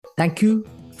Thank you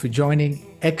for joining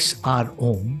XR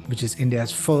Om, which is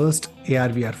India's first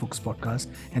AR/VR focused podcast.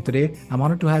 And today I'm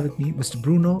honored to have with me Mr.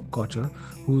 Bruno Kocher,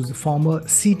 who's the former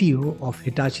CTO of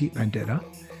Hitachi Vantara,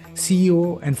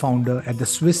 CEO and founder at the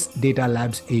Swiss Data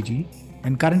Labs AG,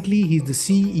 and currently he's the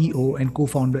CEO and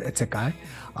co-founder at Sekai,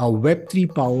 a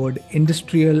Web3 powered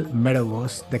industrial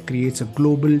metaverse that creates a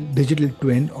global digital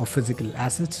twin of physical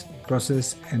assets,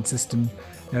 process, and system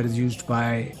that is used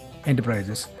by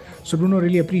enterprises. So, Bruno,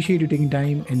 really appreciate you taking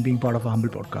time and being part of a humble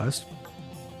podcast.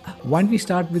 Why don't we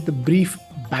start with a brief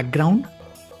background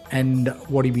and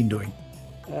what you've been doing?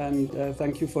 And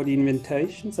thank you for the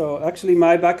invitation. So actually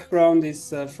my background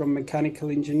is from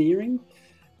mechanical engineering.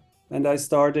 And I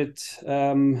started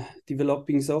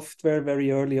developing software very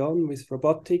early on with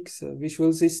robotics,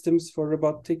 visual systems for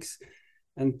robotics.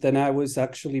 And then I was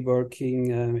actually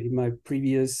working in my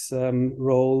previous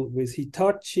role with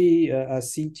Hitachi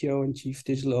as CTO and Chief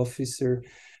Digital Officer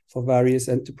for various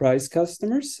enterprise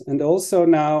customers. And also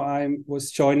now I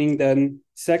was joining then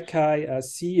Sekai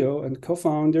as CEO and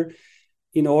co-founder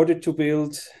in order to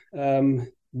build the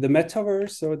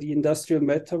metaverse, or the industrial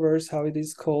metaverse, how it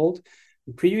is called.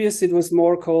 Previous, it was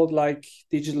more called like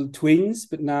digital twins,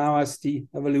 but now as the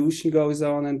evolution goes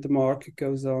on and the market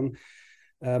goes on,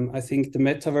 I think the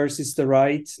metaverse is the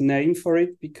right name for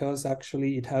it, because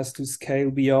actually it has to scale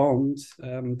beyond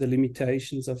the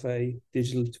limitations of a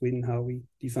digital twin, how we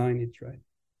define it, right?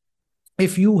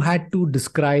 If you had to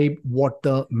describe what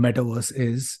the metaverse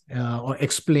is or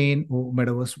explain what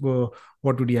metaverse were,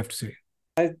 what would you have to say?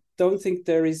 I don't think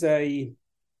there is a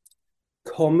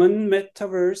common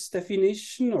metaverse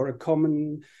definition or a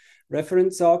common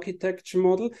reference architecture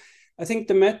model. I think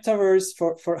the metaverse,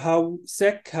 for how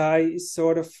Sekai is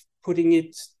sort of putting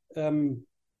it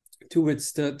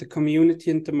towards the community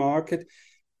and the market,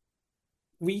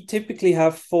 we typically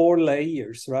have 4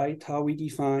 layers, right? How we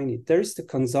define it. There is the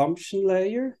consumption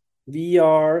layer,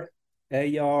 VR,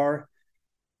 AR,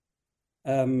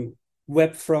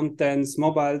 web front ends,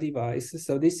 mobile devices.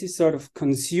 So this is sort of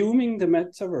consuming the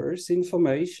metaverse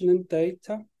information and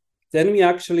data. Then we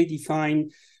actually define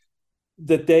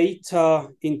the data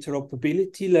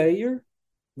interoperability layer,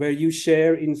 where you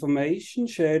share information,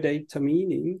 share data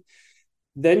meaning.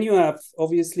 Then you have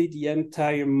obviously the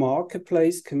entire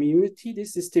marketplace community.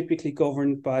 This is typically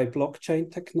governed by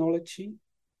blockchain technology,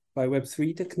 by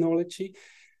Web3 technology,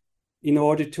 in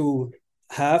order to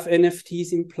have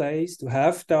NFTs in place, to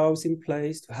have DAOs in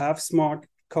place, to have smart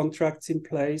contracts in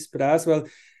place, but as well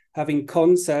having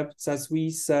concepts, as we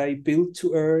say, build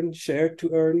to earn, share to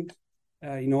earn,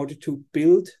 in order to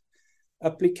build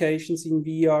applications in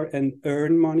VR and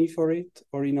earn money for it,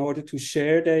 or in order to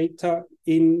share data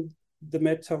in the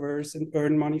metaverse and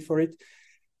earn money for it.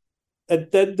 And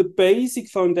then the basic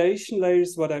foundation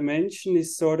layers, what I mentioned,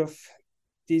 is sort of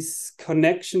this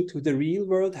connection to the real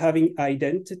world, having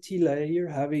identity layer,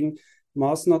 having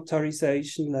mass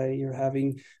notarization layer,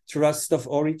 having trust of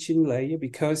origin layer,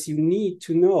 because you need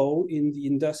to know in the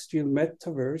industrial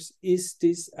metaverse, is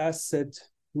this asset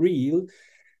real?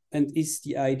 And is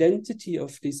the identity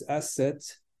of this asset,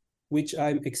 which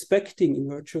I'm expecting in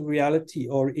virtual reality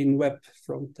or in web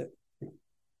front-end?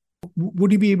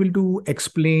 Would you be able to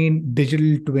explain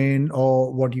digital twin,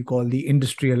 or what you call the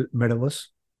industrial metaverse?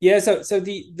 Yeah, so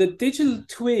the digital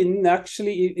twin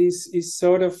actually is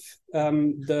sort of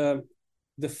the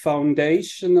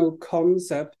foundational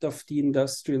concept of the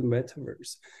industrial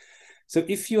metaverse. So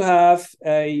if you have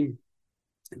a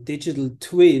digital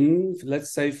twin,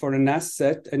 let's say for an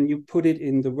asset, and you put it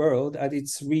in the world at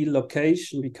its real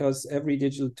location, because every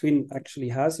digital twin actually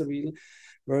has a real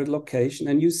world location,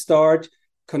 and you start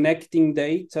connecting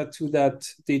data to that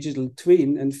digital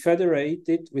twin and federate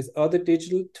it with other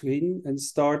digital twin and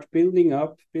start building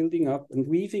up and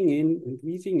weaving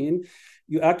in,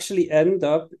 you actually end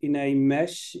up in a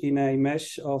mesh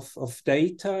of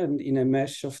data and in a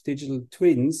mesh of digital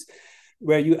twins,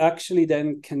 where you actually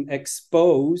then can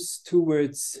expose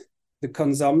towards the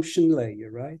consumption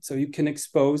layer, right? So you can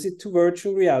expose it to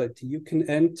virtual reality. You can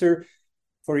enter,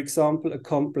 for example, a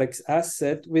complex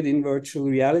asset within virtual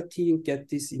reality and get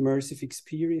this immersive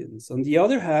experience. On the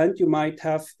other hand, you might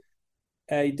have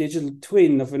a digital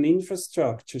twin of an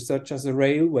infrastructure, such as a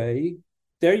railway.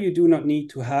 There you do not need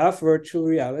to have virtual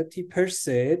reality per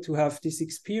se to have this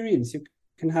experience. You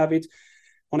can have it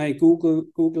on a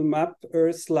Google Map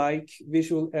Earth-like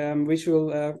visual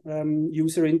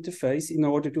user interface in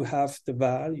order to have the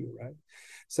value, right?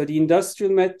 So the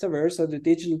industrial metaverse, or the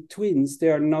digital twins, they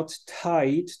are not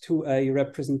tied to a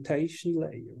representation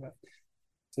layer, right?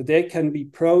 So they can be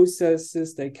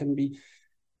processes, they can be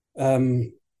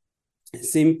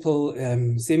simple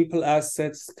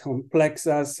assets, complex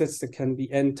assets. There can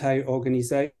be entire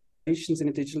organizations in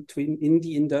a digital twin in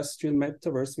the industrial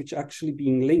metaverse, which actually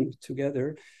being linked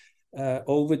together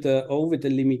over the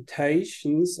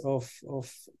limitations of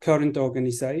current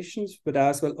organizations, but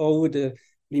as well over the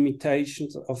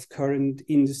limitations of current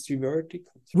industry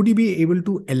verticals. Would you be able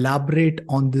to elaborate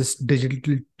on this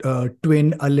digital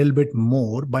twin a little bit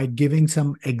more by giving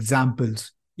some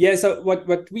examples? Yeah, so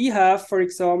what we have, for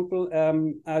example,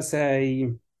 as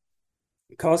a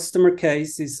customer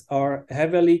cases are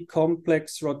heavily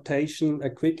complex rotational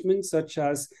equipment, such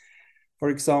as, for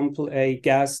example, a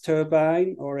gas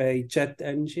turbine or a jet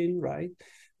engine, right?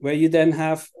 Where you then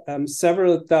have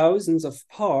several thousands of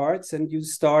parts, and you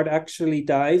start actually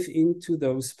dive into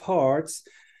those parts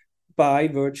by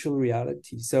virtual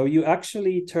reality. So you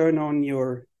actually turn on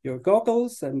your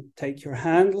goggles and take your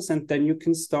handles, and then you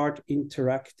can start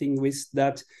interacting with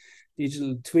that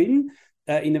digital twin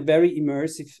in a very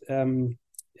immersive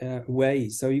way.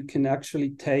 So you can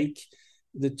actually take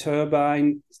the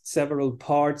turbine several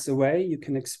parts away, you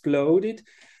can explode it.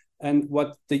 And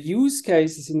what the use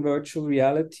cases in virtual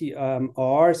reality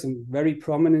are, some very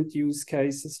prominent use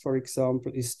cases, for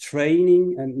example, is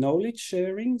training and knowledge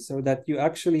sharing, so that you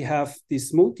actually have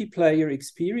this multiplayer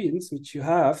experience, which you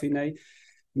have in a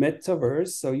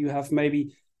metaverse. So you have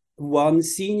maybe one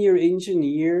senior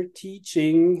engineer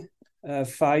teaching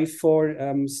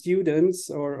 4 students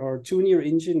or junior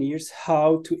engineers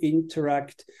how to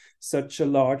interact such a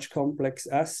large complex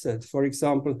asset. For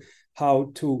example,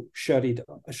 how to shut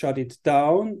it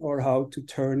down, or how to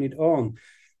turn it on,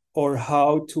 or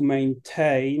how to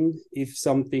maintain if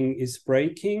something is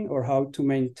breaking, or how to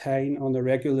maintain on a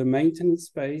regular maintenance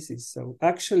basis. So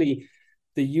actually,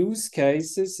 the use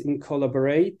cases in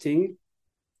collaborating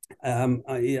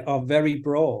are very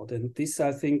broad. And this,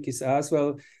 I think, is as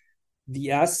well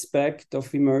the aspect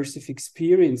of immersive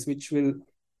experience, which will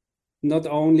not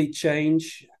only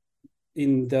change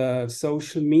in the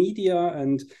social media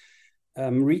and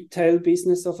retail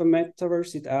business of a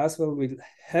metaverse, it as well will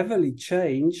heavily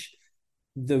change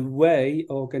the way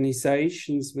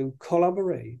organizations will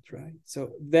collaborate, right?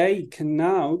 So they can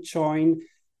now join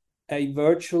a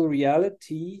virtual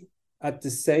reality at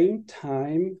the same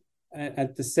time,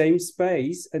 at the same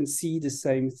space, and see the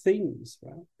same things,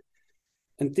 right?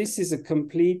 And this is a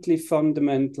completely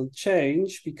fundamental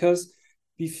change, because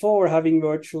before having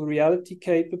virtual reality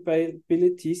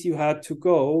capabilities, you had to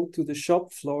go to the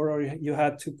shop floor, or you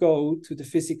had to go to the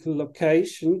physical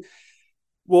location,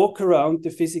 walk around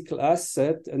the physical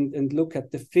asset and look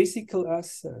at the physical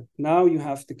asset. Now you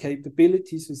have the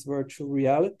capabilities with virtual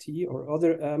reality or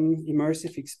other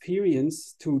immersive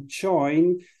experience to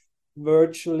join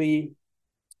virtually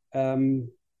the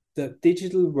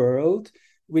digital world,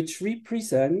 which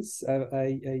represents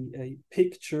a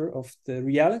picture of the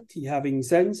reality, having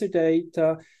sensor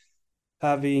data,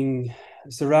 having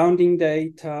surrounding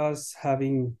data,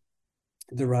 having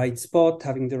the right spot,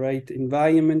 having the right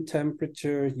environment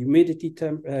temperature,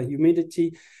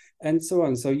 humidity, and so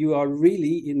on. So you are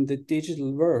really in the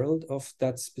digital world of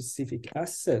that specific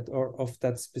asset or of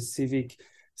that specific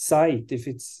site, if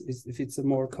it's a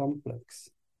more complex.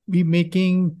 We're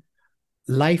making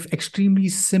life extremely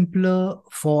simpler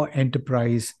for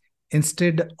enterprise.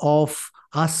 Instead of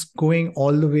us going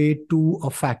all the way to a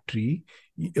factory,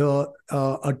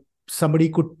 somebody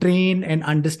could train and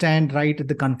understand right at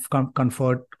the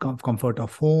comfort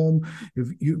of home.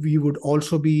 We would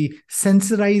also be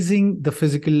sensorizing the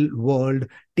physical world,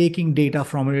 taking data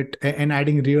from it and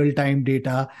adding real-time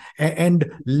data, and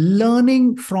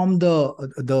learning from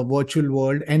the virtual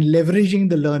world and leveraging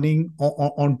the learning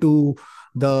onto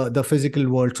the physical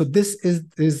world. So this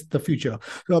is the future.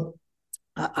 So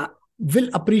I will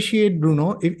appreciate,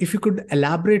 Bruno, if you could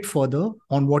elaborate further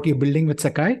on what you're building with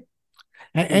Sakai,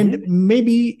 and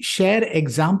maybe share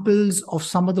examples of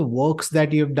some of the works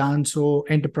that you've done, so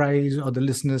enterprise or the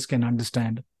listeners can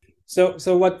understand. So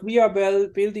what we are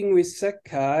building with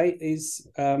Sakai is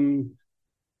in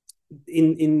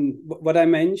what I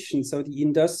mentioned. So the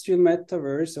industrial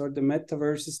metaverse, or the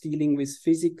metaverse, is dealing with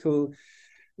physical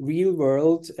real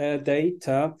world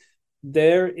data.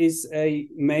 There is a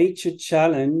major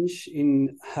challenge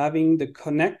in having the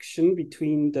connection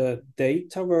between the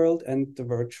data world and the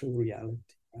virtual reality.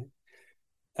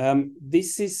 Right?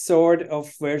 This is sort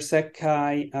of where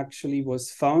Sakai actually was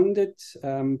founded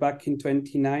back in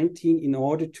 2019, in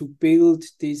order to build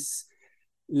this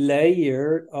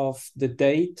layer of the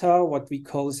data, what we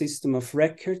call system of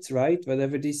records, right?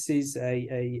 Whatever this is,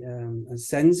 a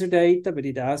sensor data, but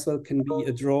it as well can be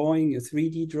a drawing, a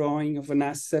 3D drawing of an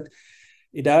asset.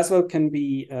 It as well can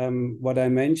be what I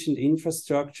mentioned,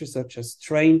 infrastructure such as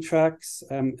train tracks.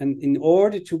 And in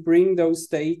order to bring those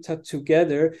data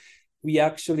together, we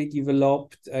actually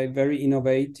developed a very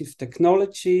innovative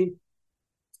technology,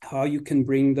 how you can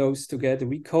bring those together.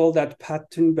 We call that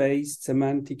pattern-based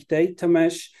semantic data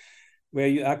mesh, where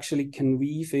you actually can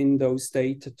weave in those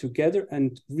data together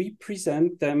and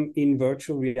represent them in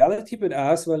virtual reality, but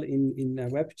as well in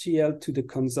WebGL to the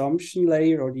consumption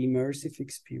layer or the immersive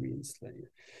experience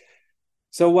layer.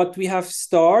 So what we have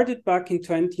started back in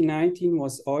 2019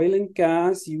 was oil and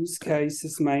gas use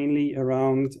cases, mainly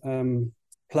around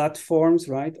platforms,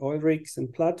 right? Oil rigs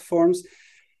and platforms.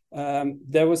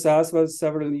 There was as well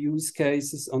several use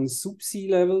cases on subsea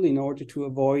level in order to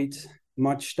avoid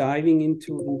much diving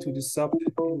into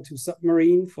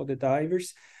submarine for the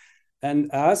divers. And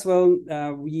as well,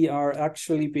 we are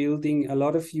actually building a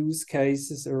lot of use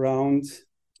cases around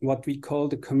what we call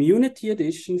the community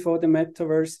edition for the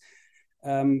metaverse,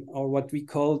 or what we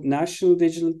call national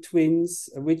digital twins,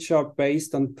 which are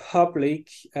based on public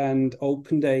and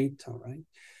open data, right?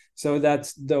 So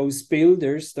that those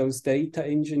builders, those data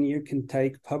engineers can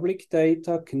take public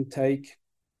data, can take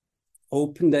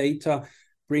open data,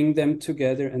 bring them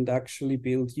together and actually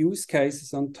build use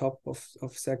cases on top of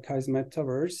Sekai's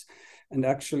metaverse, and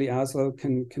actually as well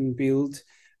can build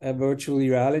virtual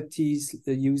realities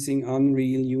using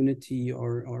Unreal, Unity,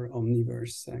 or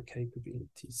Omniverse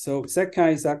capabilities. So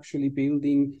Sekai is actually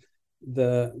building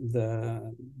the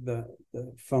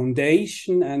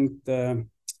foundation and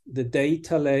the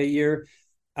data layer,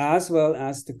 as well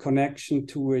as the connection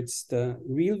towards the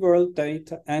real world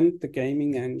data and the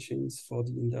gaming engines for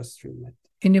the industrial metaverse.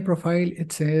 In your profile,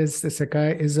 it says the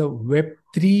Sekai is a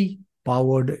Web3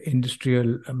 powered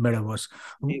industrial metaverse.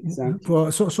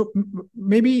 Exactly. So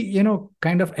maybe,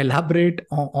 kind of elaborate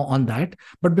on that.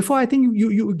 But before I think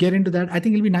you get into that, I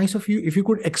think it'll be nice of you if you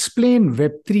could explain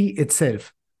Web3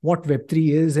 itself, what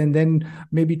Web3 is, and then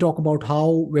maybe talk about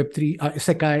how Web3,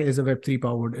 Sekai is a Web3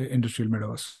 powered industrial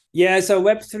metaverse. Yeah, so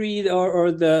Web3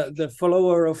 or the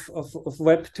follower of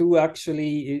Web2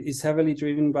 actually is heavily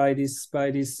driven by this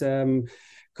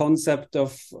concept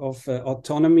of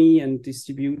autonomy and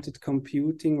distributed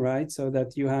computing, right? So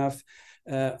that you have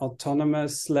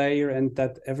autonomous layer and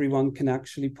that everyone can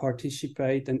actually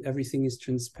participate and everything is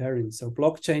transparent. So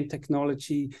blockchain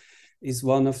technology is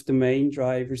one of the main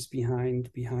drivers behind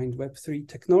Web3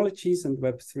 technologies and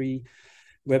Web3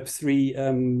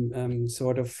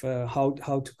 sort of how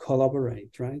to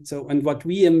collaborate, right? So, and what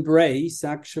we embrace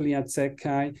actually at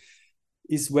Sekai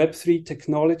is Web3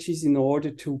 technologies in order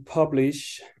to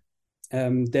publish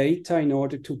data, in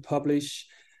order to publish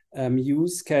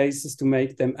use cases, to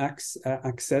make them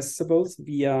accessible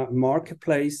via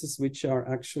marketplaces, which are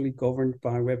actually governed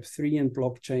by Web3 and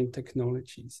blockchain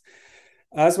technologies.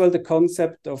 As well, the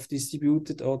concept of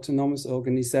distributed autonomous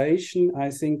organization, I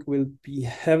think, will be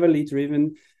heavily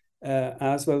driven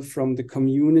as well from the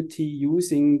community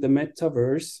using the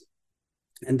metaverse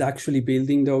and actually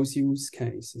building those use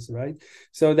cases, right?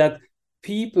 So that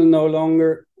people no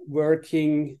longer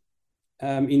working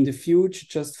in the future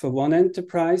just for one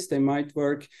enterprise. They might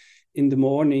work in the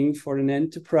morning for an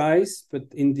enterprise, but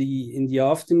in the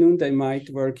afternoon, they might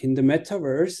work in the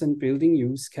metaverse and building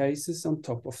use cases on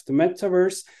top of the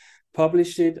metaverse,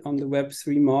 publish it on the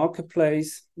Web3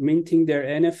 marketplace, minting their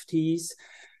NFTs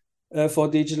for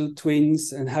digital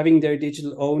twins and having their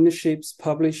digital ownerships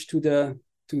published to the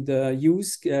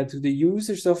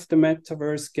users of the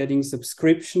metaverse, getting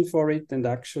subscription for it, and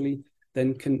actually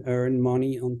then can earn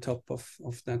money on top of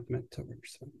that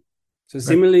metaverse. So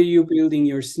similarly, you're building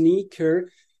your sneaker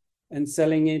and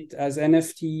selling it as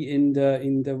NFT in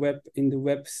the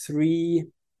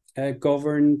Web3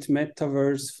 governed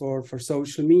metaverse for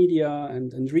social media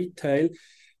and retail.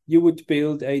 You would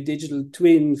build a digital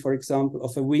twin, for example,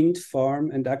 of a wind farm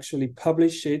and actually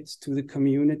publish it to the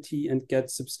community and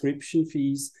get subscription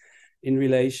fees in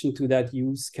relation to that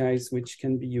use case, which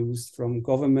can be used from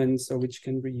governments or which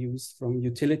can be used from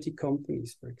utility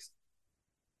companies, for example.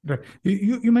 Right.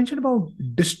 You mentioned about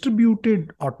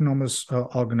distributed autonomous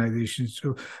organizations.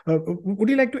 So, would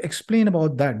you like to explain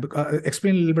about that?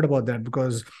 Explain a little bit about that,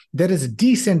 because there is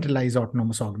decentralized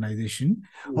autonomous organization.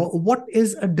 What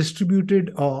is a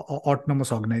distributed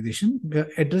autonomous organization?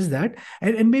 Address that,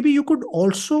 and maybe you could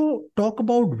also talk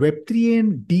about Web3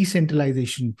 and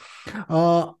decentralization.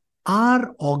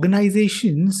 Are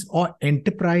organizations or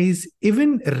enterprise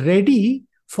even ready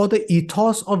for the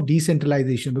ethos of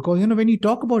decentralization? Because when you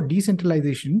talk about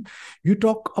decentralization, you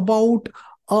talk about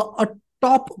a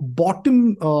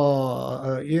bottom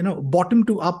bottom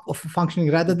to up of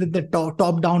functioning rather than the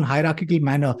top down hierarchical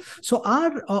manner. So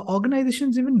are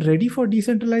organizations even ready for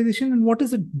decentralization, and what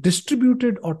is a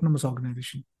distributed autonomous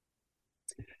organization?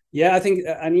 Yeah, I think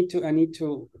I need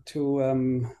to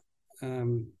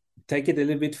take it a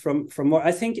little bit from more.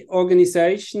 I think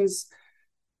organizations,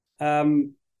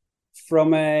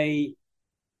 from a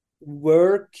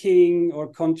working or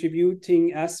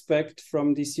contributing aspect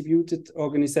from distributed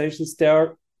organizations, they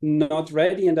are not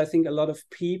ready. And I think a lot of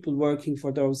people working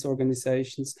for those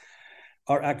organizations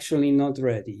are actually not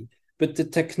ready. But the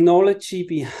technology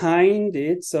behind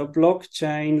it, so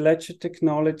blockchain, ledger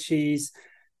technologies,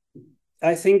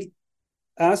 I think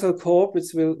as well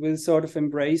corporates will sort of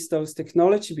embrace those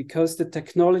technology, because the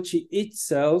technology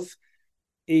itself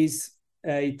is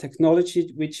a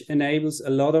technology which enables a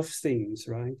lot of things,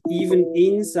 right? Even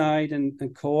inside a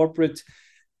corporate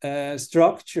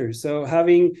structure. So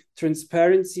having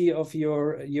transparency of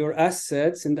your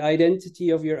assets and identity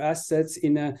of your assets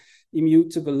in a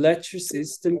immutable ledger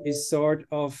system is sort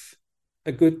of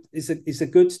a good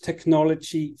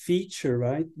technology feature,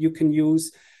 right? You can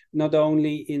use not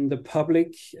only in the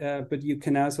public, but you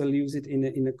can as well use it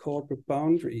in the corporate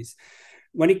boundaries.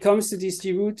 When it comes to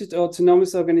distributed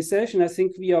autonomous organization, I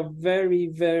think we are very,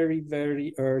 very,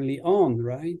 very early on,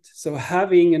 right? So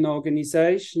having an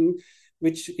organization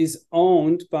which is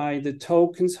owned by the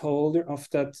tokens holder of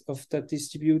that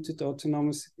distributed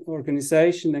autonomous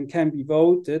organization and can be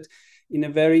voted in a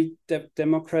very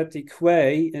democratic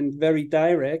way and very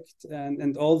direct,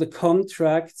 and all the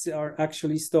contracts are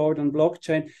actually stored on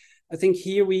blockchain. I think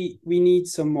here we need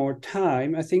some more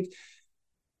time. I think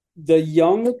the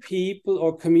younger people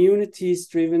or communities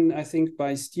driven, I think,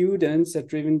 by students, are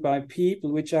driven by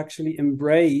people which actually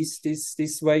embrace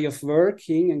this way of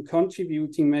working and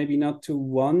contributing, maybe not to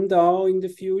one DAO in the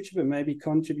future, but maybe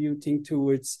contributing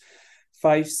towards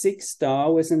 5-6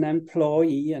 DAO as an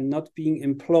employee and not being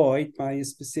employed by a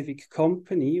specific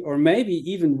company, or maybe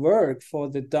even work for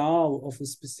the DAO of a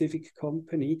specific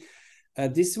company.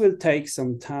 This will take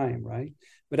some time, right?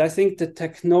 But I think the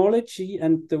technology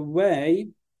and the way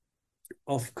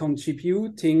of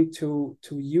contributing to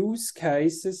use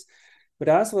cases, but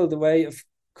as well the way of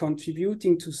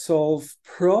contributing to solve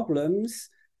problems,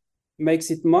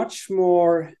 makes it much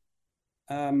more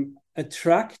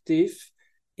attractive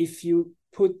if you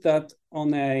put that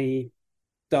on a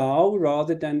DAO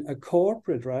rather than a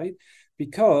corporate, right?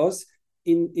 Because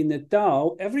in a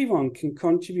DAO, everyone can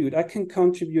contribute. I can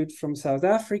contribute from South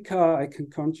Africa. I can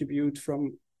contribute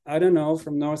from, I don't know,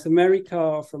 from North America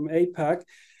or from APAC.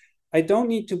 I don't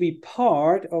need to be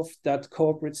part of that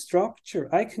corporate structure.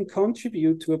 I can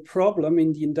contribute to a problem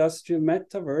in the industrial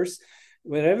metaverse,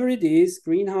 wherever it is,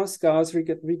 greenhouse gas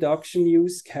reduction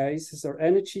use cases or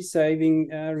energy saving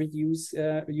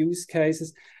use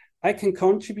cases. I can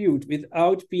contribute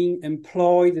without being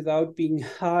employed, without being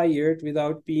hired,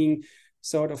 without being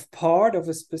sort of part of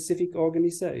a specific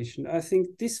organization. I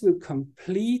think this will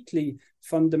completely,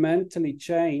 fundamentally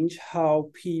change how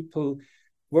people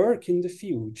work in the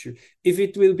future. If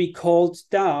it will be called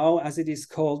DAO as it is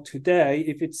called today,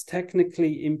 if it's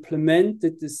technically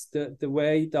implemented the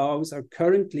way DAOs are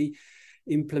currently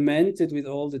implemented with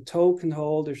all the token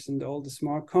holders and all the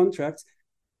smart contracts,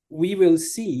 we will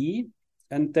see,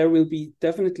 and there will be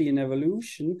definitely an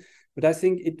evolution, but I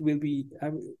think it will be,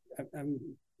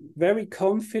 I'm very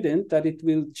confident that it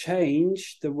will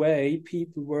change the way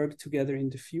people work together in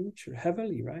the future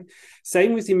heavily, right?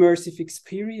 Same with immersive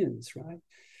experience, right?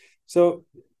 So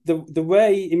the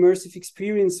way immersive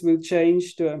experience will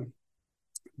change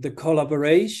the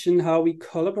collaboration, how we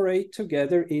collaborate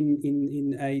together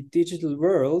in a digital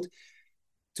world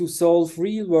to solve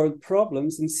real world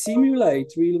problems and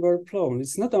simulate real world problems.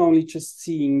 It's not only just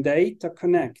seeing data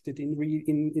connected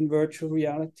in virtual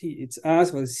reality, it's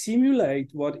as well simulate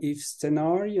what if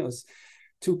scenarios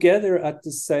together at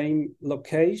the same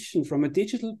location from a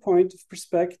digital point of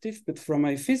perspective, but from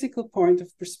a physical point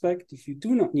of perspective, you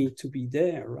do not need to be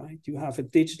there, right? You have a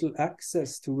digital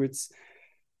access towards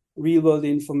real world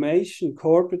information,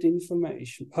 corporate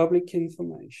information, public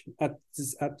information at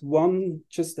one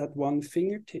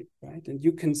fingertip, right? And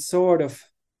you can sort of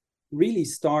really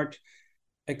start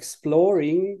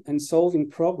exploring and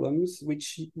solving problems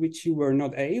which you were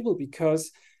not able because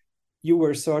you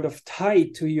were sort of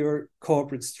tied to your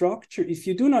corporate structure. If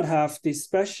you do not have this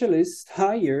specialist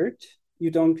hired,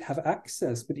 you don't have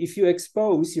access. But if you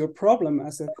expose your problem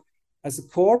as a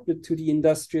corporate to the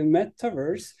industrial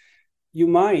metaverse, you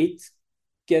might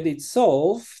get it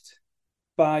solved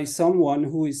by someone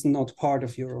who is not part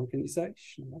of your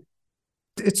organization.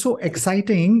 It's so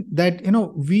exciting that,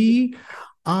 we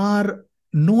are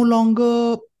no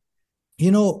longer,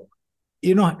 you know,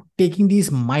 taking these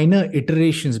minor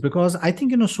iterations, because I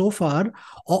think, so far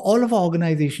all of our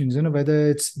organizations, whether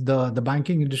it's the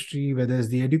banking industry, whether it's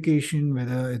the education,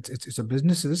 whether it's a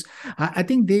businesses, I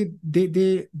think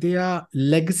they are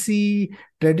legacy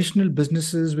traditional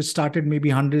businesses which started maybe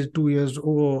 102 years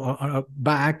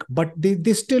back, but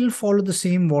they still follow the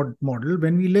same model.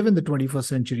 When we live in the 21st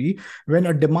century, when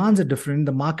our demands are different,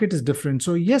 the market is different.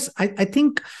 So yes, I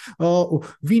think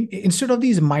we, instead of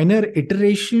these minor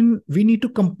iteration, we need to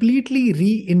completely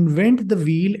reinvent the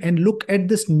wheel and look at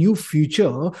this new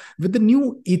future with the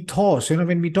new ethos.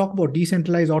 When we talk about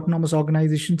decentralized autonomous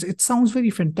organizations, it sounds very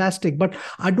fantastic, but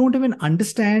I don't even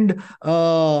understand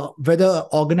whether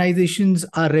organizations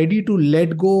are ready to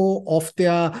let go of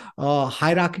their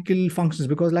hierarchical functions,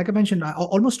 because like I mentioned,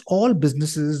 almost all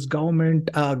businesses, government,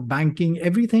 banking,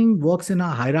 everything works in a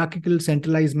hierarchical,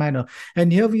 centralized manner.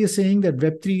 And here we are saying that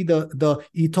Web3, the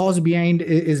ethos behind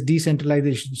is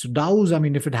decentralization. So DAOs, I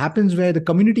mean, if it happens where the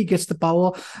community gets the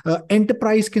power,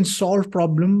 enterprise can solve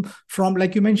problem from,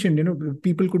 like you mentioned,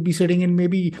 people could be sitting in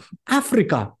maybe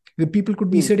Africa. The people could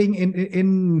be sitting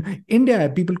in India.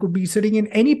 People could be sitting in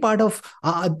any part of,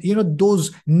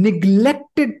 those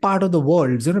neglected part of the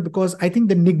world, because I think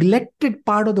the neglected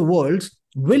part of the world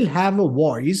will have a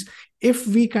voice if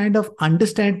we kind of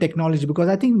understand technology, because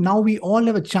I think now we all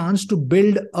have a chance to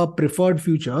build a preferred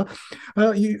future.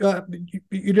 You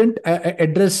didn't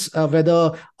address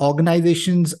whether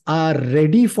organizations are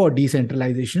ready for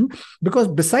decentralization, because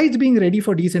besides being ready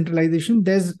for decentralization,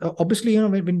 there's obviously,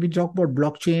 when we talk about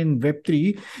blockchain,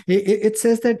 Web3, it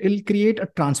says that it'll create a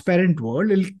transparent world.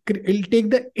 It'll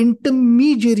take the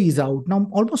intermediaries out. Now,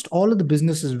 almost all of the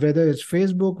businesses, whether it's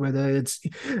Facebook, whether it's,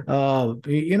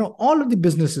 all of the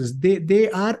businesses,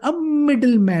 they are a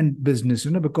middleman business,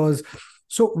 because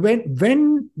so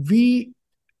when we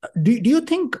do you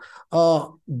think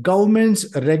governments,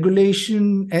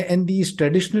 regulation, and these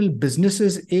traditional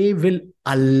businesses will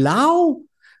allow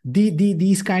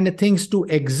these kind of things to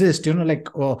exist, like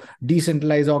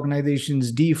decentralized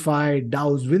organizations, DeFi,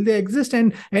 DAOs, will they exist?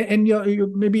 And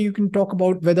maybe you can talk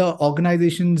about whether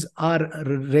organizations are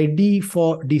ready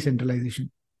for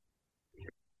decentralization.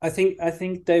 I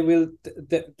think they will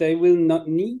not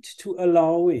need to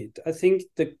allow it. I think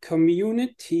the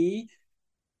community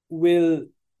will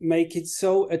make it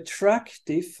so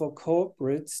attractive for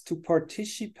corporates to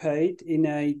participate in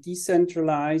a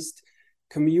decentralized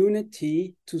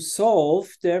community to solve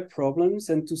their problems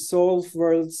and to solve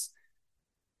world's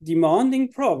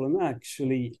demanding problem,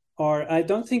 actually. Or I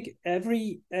don't think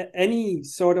any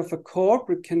sort of a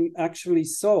corporate can actually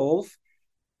solve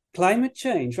climate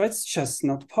change, right? It's just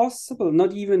not possible.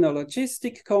 Not even a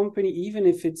logistic company, even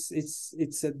if it's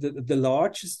the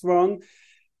largest one,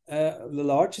 the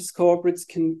largest corporates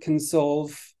can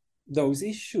solve those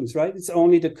issues, right? It's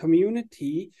only the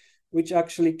community which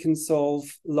actually can solve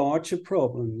larger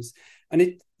problems. And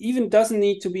it even doesn't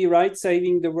need to be right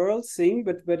saving the world thing,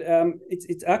 but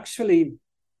it's actually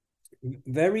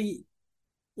very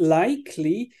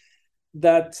likely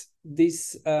that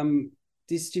this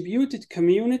distributed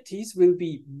communities will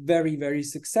be very, very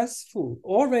successful,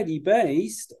 already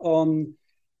based on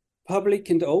public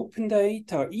and open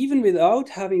data, even without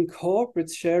having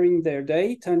corporates sharing their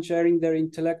data and sharing their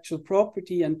intellectual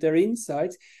property and their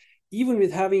insights, even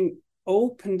with having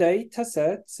open data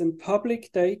sets and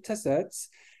public data sets,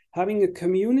 having a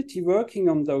community working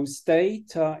on those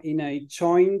data in a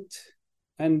joint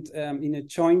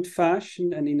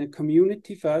fashion and in a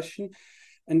community fashion,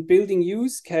 and building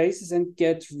use cases and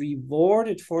get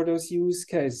rewarded for those use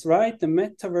cases, right? The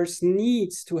metaverse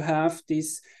needs to have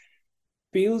this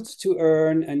build to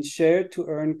earn and share to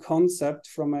earn concept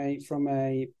from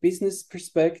a business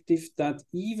perspective, that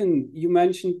even you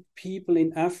mentioned people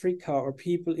in Africa or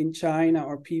people in China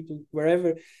or people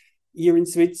wherever here in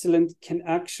Switzerland can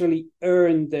actually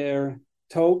earn their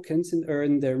tokens and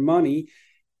earn their money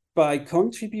by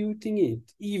contributing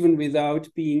it, even without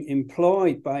being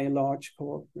employed by a large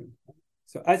corporate.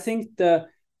 So I think the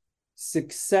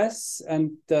success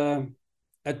and the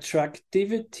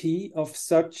attractivity of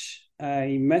such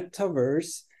a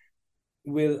metaverse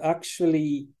will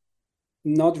actually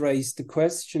not raise the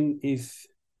question if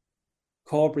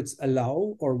corporates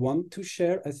allow or want to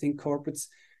share. I think corporates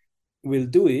will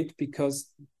do it because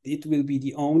it will be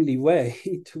the only way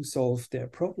to solve their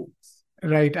problems.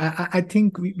 Right. I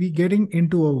think we're getting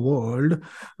into a world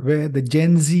where the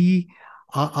Gen Z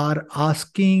are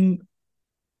asking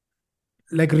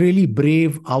like really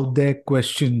brave out there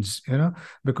questions,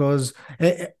 because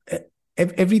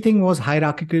everything was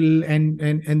hierarchical, and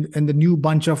the new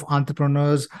bunch of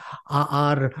entrepreneurs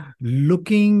are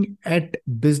looking at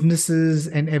businesses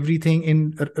and everything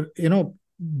in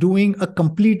doing a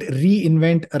complete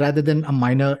reinvent rather than a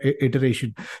minor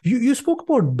iteration. You spoke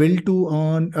about build to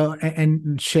earn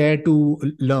and share to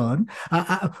learn.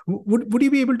 Would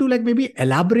you be able to like maybe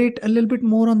elaborate a little bit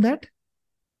more on that?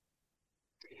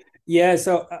 Yeah,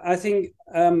 so I think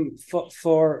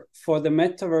for the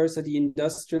metaverse or the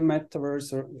industrial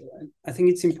metaverse, I think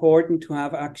it's important to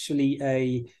have actually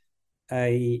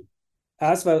a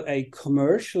as well a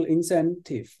commercial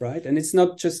incentive, right? And it's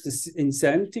not just an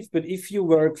incentive, but if you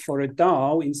work for a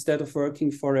DAO instead of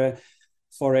working for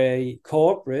a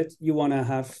corporate, you want to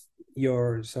have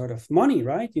your sort of money,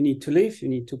 right? You need to live, you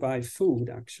need to buy food,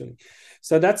 actually.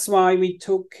 So that's why we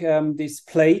took this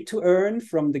play to earn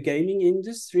from the gaming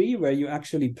industry, where you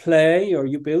actually play or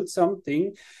you build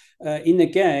something in a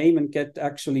game and get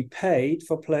actually paid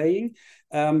for playing.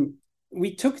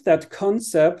 We took that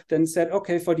concept and said,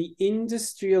 okay, for the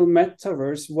industrial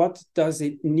metaverse, what does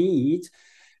it need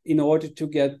in order to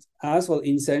get as well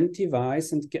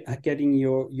incentivized and getting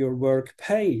your work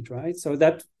paid, right? So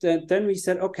then we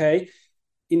said, okay,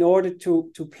 in order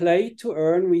to play to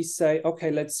earn, we say,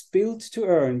 okay, let's build to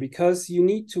earn, because you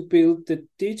need to build the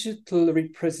digital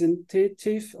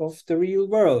representative of the real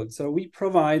world. So we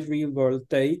provide real world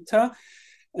data.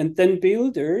 And then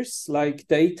builders like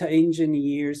data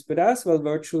engineers, but as well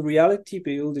virtual reality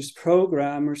builders,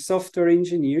 programmers, software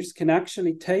engineers can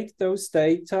actually take those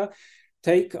data,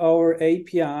 take our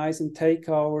APIs and take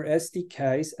our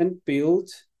SDKs and build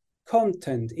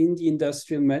content in the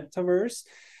industrial metaverse.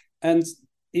 And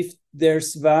if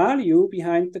there's value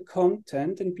behind the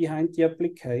content and behind the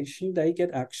application, they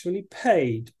get actually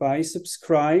paid by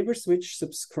subscribers, which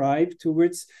subscribe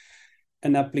towards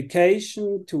an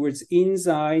application, towards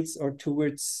insights, or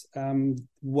towards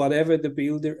whatever the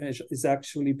builder is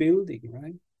actually building,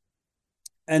 right?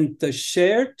 And the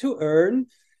share to earn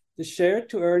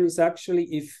is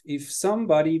actually if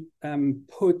somebody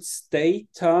puts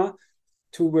data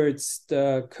towards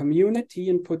the community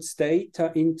and puts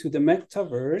data into the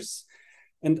metaverse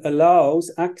and allows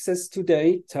access to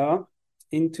data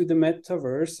into the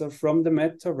metaverse or from the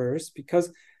metaverse,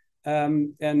 because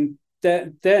then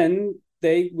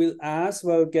they will as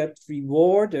well get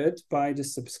rewarded by the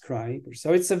subscriber.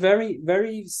 So it's a very,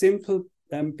 very simple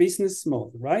business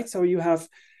model, right? So you have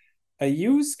a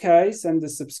use case and the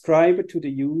subscriber to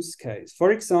the use case.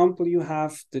 For example, you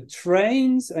have the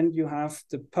trains and you have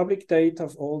the public data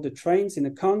of all the trains in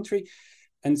a country,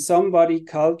 and somebody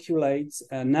calculates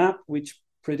an app which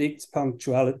predicts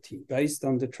punctuality based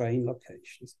on the train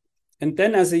locations. And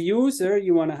then as a user,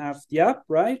 you want to have the app,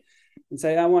 right? And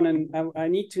say, I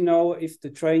need to know if the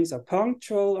trains are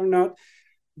punctual or not.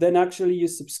 Then actually you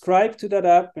subscribe to that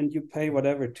app and you pay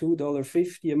whatever,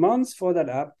 $2.50 a month for that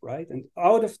app, right? And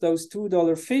out of those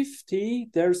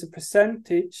 $2.50, there's a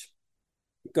percentage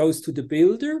goes to the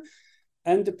builder,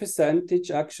 and the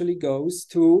percentage actually goes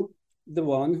to the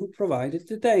one who provided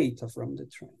the data from the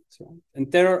trains, right?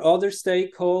 And there are other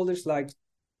stakeholders like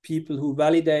people who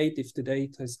validate if the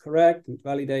data is correct and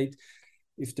validate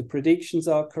if the predictions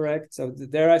are correct. So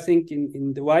there, I think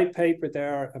in the white paper,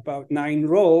 there are about 9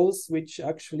 roles which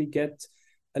actually get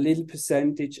a little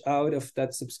percentage out of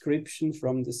that subscription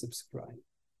from the subscriber.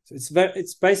 So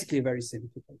it's basically very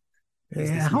simple.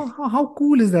 Yeah, how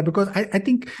cool is that? Because I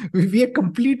think we are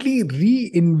completely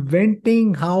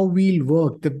reinventing how we'll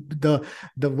work. The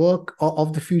work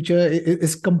of the future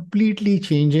is completely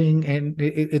changing, and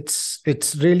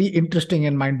it's really interesting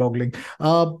and mind-boggling.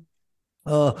 What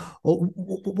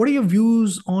are your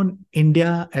views on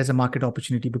India as a market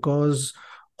opportunity? Because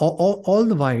all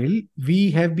the while, we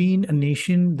have been a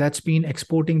nation that's been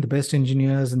exporting the best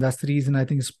engineers, and that's the reason I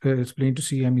think it's plain to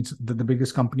see. I mean, the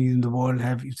biggest companies in the world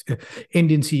have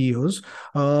Indian CEOs.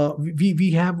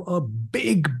 We have a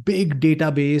big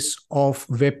database of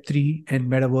Web3 and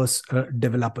metaverse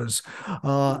developers.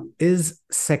 Is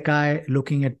Sekai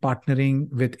looking at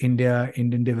partnering with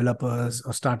Indian developers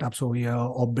or startups over here,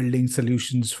 or building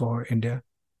solutions for India?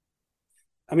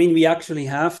 I mean, we actually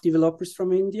have developers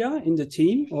from India in the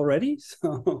team already,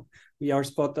 so we are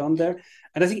spot on there.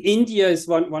 And I think India is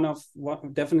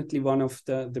definitely one of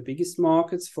the biggest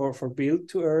markets for build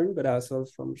to earn, but as well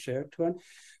from share to earn.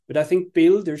 But I think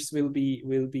builders will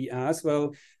be as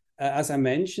well, as I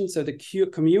mentioned. So the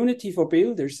community for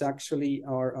builders actually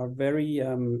are very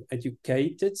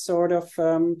educated sort of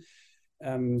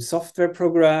software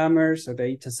programmers or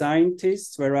data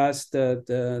scientists, whereas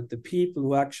the people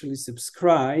who actually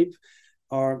subscribe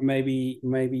maybe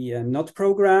not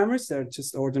programmers. They're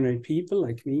just ordinary people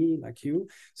like me, like you.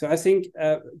 So I think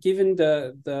given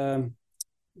the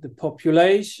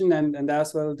population and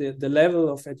as well the level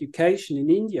of education in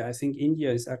India, I think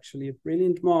India is actually a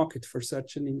brilliant market for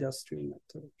such an industry in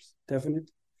metaverse.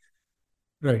 Definitely.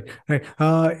 Right.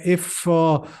 If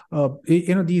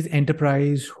these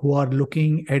enterprise who are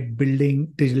looking at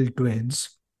building digital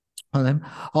twins,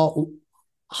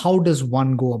 how does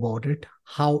one go about it?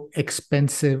 How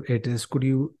expensive it is? Could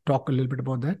you talk a little bit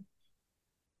about that?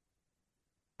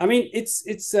 I mean, it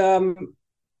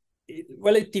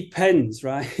depends,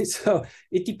 right? So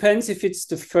it depends if it's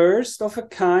the first of a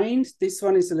kind. This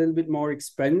one is a little bit more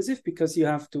expensive because you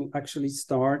have to actually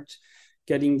start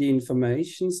getting the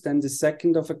informations. Then the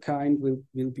second of a kind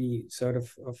will be sort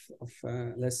of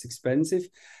less expensive.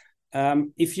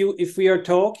 If we are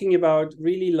talking about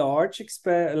really large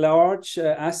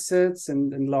assets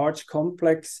and large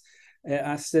complex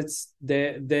assets,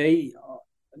 they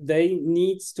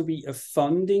needs to be a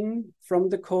funding from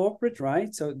the corporate,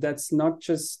 right? So that's not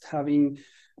just having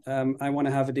I want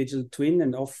to have a digital twin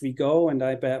and off we go, and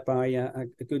I buy a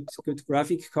good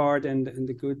graphic card and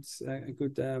a good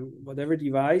whatever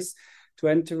device to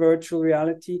enter virtual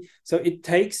reality. So it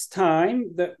takes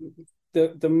time.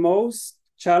 The most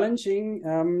challenging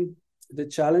the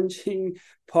challenging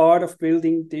part of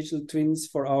building digital twins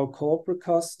for our corporate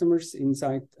customers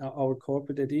inside our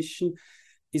corporate edition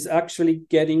is actually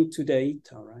getting to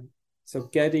data, right? So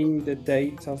getting the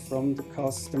data from the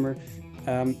customer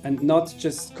and not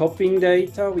just copying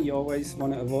data. We always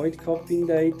want to avoid copying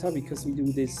data because we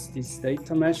do this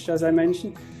data mesh, as I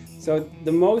mentioned. So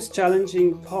the most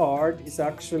challenging part is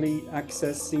actually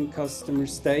accessing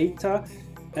customers' data,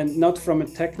 and not from a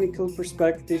technical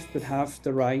perspective, but have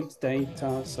the right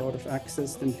data sort of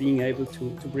accessed and being able to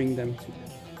bring them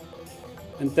together.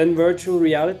 And then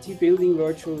building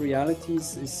virtual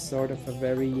realities is sort of a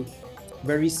very,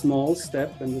 very small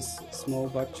step and a small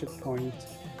budget point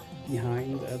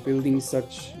behind building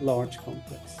such large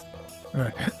complex. All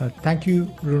right. Thank you,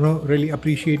 Bruno. Really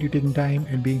appreciate you taking time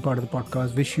and being part of the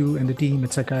podcast. Wish you and the team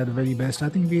at Sakai the very best. I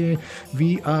think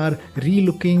we are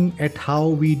re-looking at how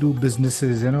we do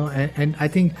businesses, and I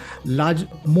think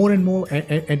more and more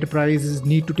enterprises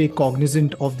need to take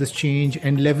cognizant of this change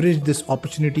and leverage this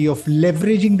opportunity of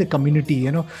leveraging the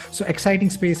community, So exciting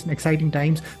space and exciting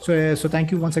times. So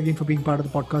thank you once again for being part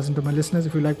of the podcast. And to my listeners,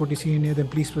 if you like what you see in here, then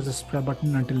please press the subscribe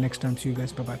button. Until next time, see you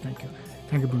guys. Bye-bye. Thank you.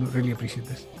 Thank you, Bruno. Really appreciate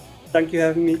this. Thank you for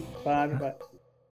having me. Bye.